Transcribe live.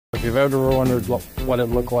If you've ever wondered what it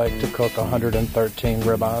looked like to cook 113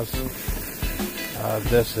 ribeyes,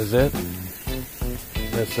 this is it.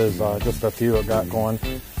 This is just a few I got going,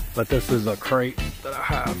 but this is a crate that I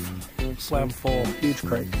have, slam full, huge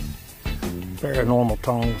crate. Very normal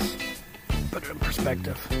tongs. Put it in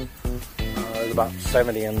perspective. There's about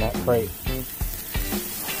 70 in that crate,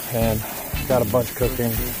 and got a bunch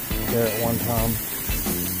cooking here at one time.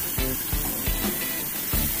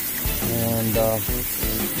 And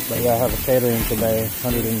but yeah, I have a catering today,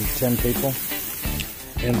 110 people.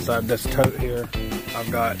 Inside this tote here,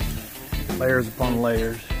 I've got layers upon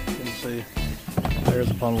layers. You can see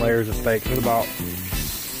layers upon layers of steak. There's about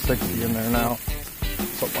 60 in there now,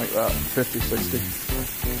 something like that, 50, 60.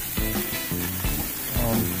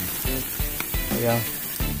 Yeah,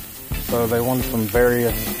 so they wanted some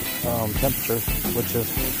various temperatures, which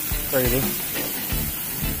is crazy.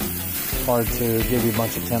 It's hard to give you a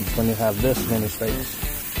bunch of temps when you have this many steaks.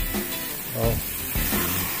 So,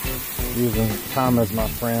 using time as my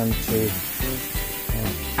friend to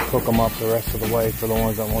cook them up the rest of the way for the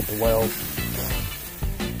ones that want the wells.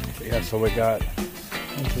 But yeah, so we got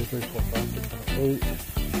 1, 2, 3, 4, 5, 6, 7,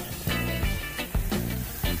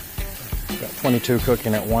 8. Got 22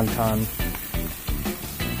 cooking at one time.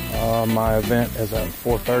 My event is at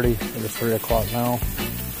 4:30. It is 3 o'clock now.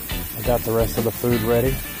 I got the rest of the food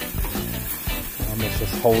ready. It's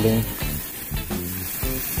just holding.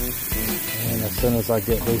 And as soon as I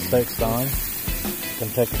get these steaks done, I can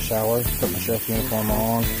take a shower, put my chef uniform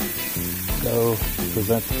on, go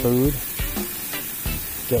present the food,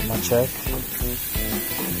 get my check.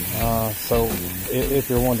 So if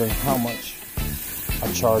you're wondering how much,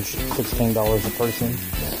 I charge $16 a person,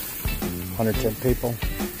 110 people,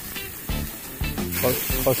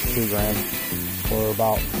 close to $2 grand for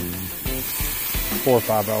about 4 or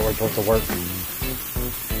 5 hours worth of work.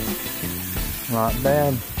 Not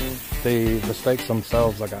bad. The steaks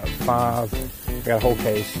themselves, I got a whole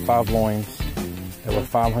case, 5 loins. They were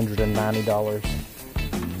 $590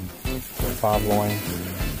 for 5 loins.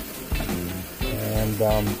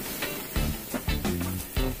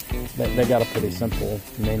 And they got a pretty simple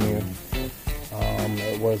menu.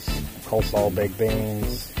 It was coleslaw, baked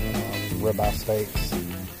beans, ribeye steaks.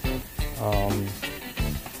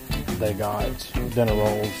 They got dinner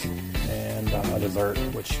rolls and a dessert,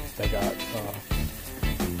 which they got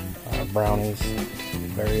brownies,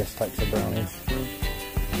 various types of brownies.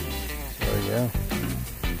 So yeah,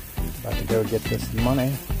 about to go get this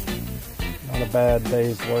money. Not a bad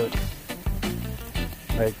day's work.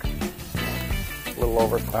 Make a little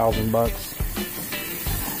over $1,000.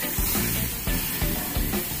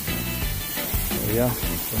 So yeah,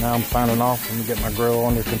 so now I'm signing off. I'm gonna get my grill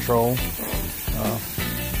under control.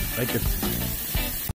 I think it's